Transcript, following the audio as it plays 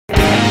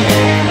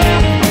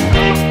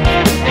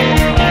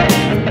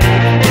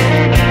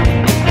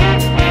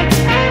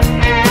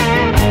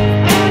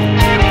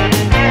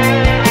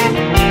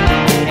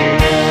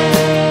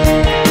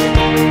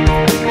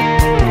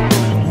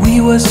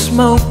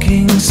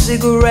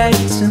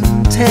cigarettes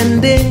and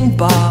tending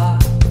bar,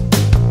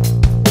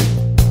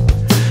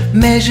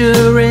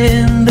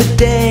 measuring the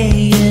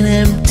day in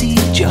empty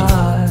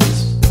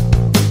jars.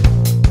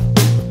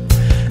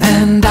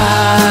 And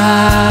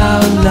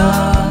our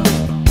love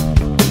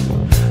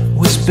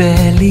was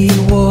barely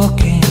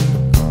walking,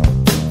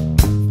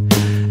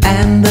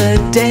 and the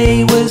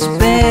day was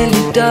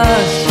barely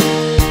dust.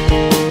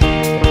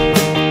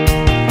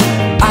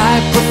 I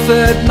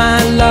preferred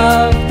my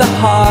love the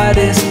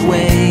hardest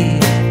way,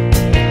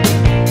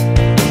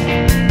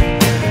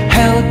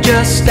 held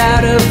just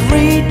out of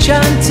reach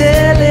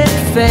until it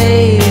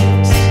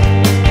fades.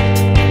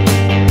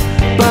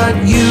 But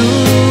you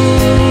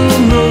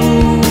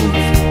moved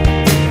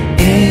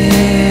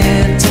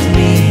into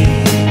me,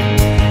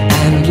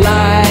 and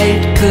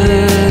light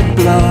could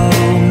blow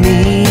me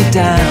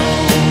down.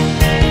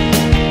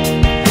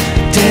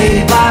 Day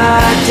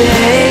by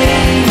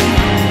day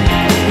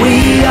we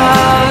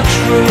are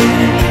true,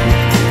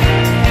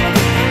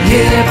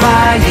 year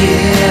by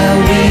year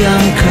we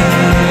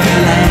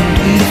uncurl and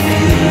we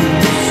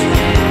fuse.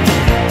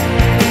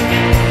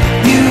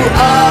 You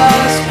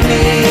ask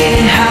me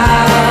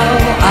how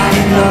I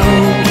know.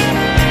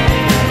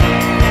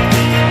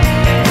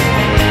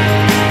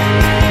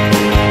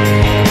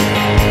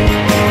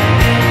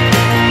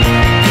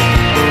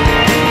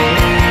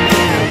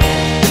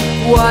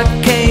 What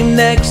came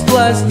next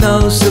was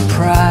no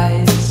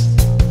surprise,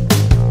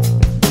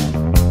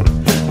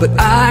 but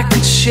I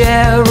could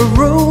share a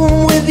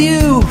room with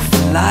you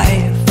for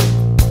life,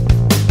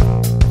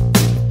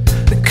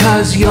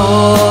 because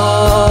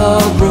your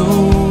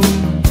room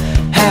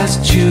has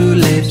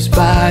tulips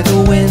by the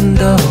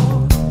window,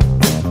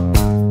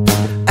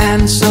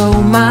 and so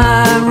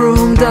my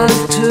room does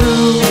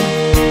too.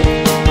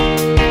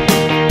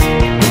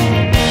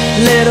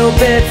 Little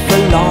bit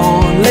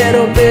forlorn,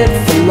 little bit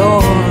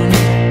forlorn.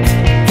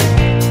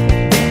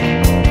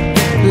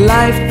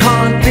 Life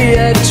can't be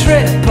a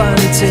trip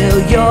until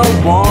you're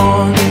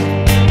warm.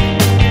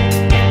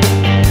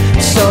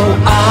 So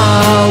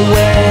I'll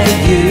wear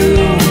you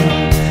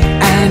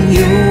and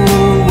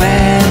you'll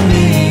wear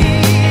me,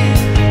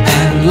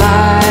 and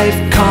life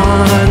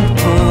can't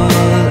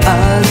pull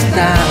us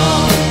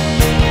down.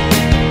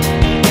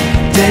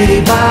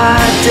 Day by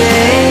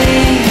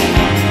day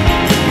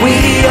we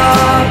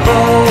are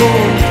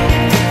bold,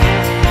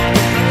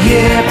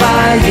 year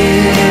by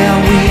year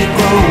we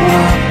grow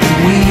up and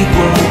we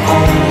grow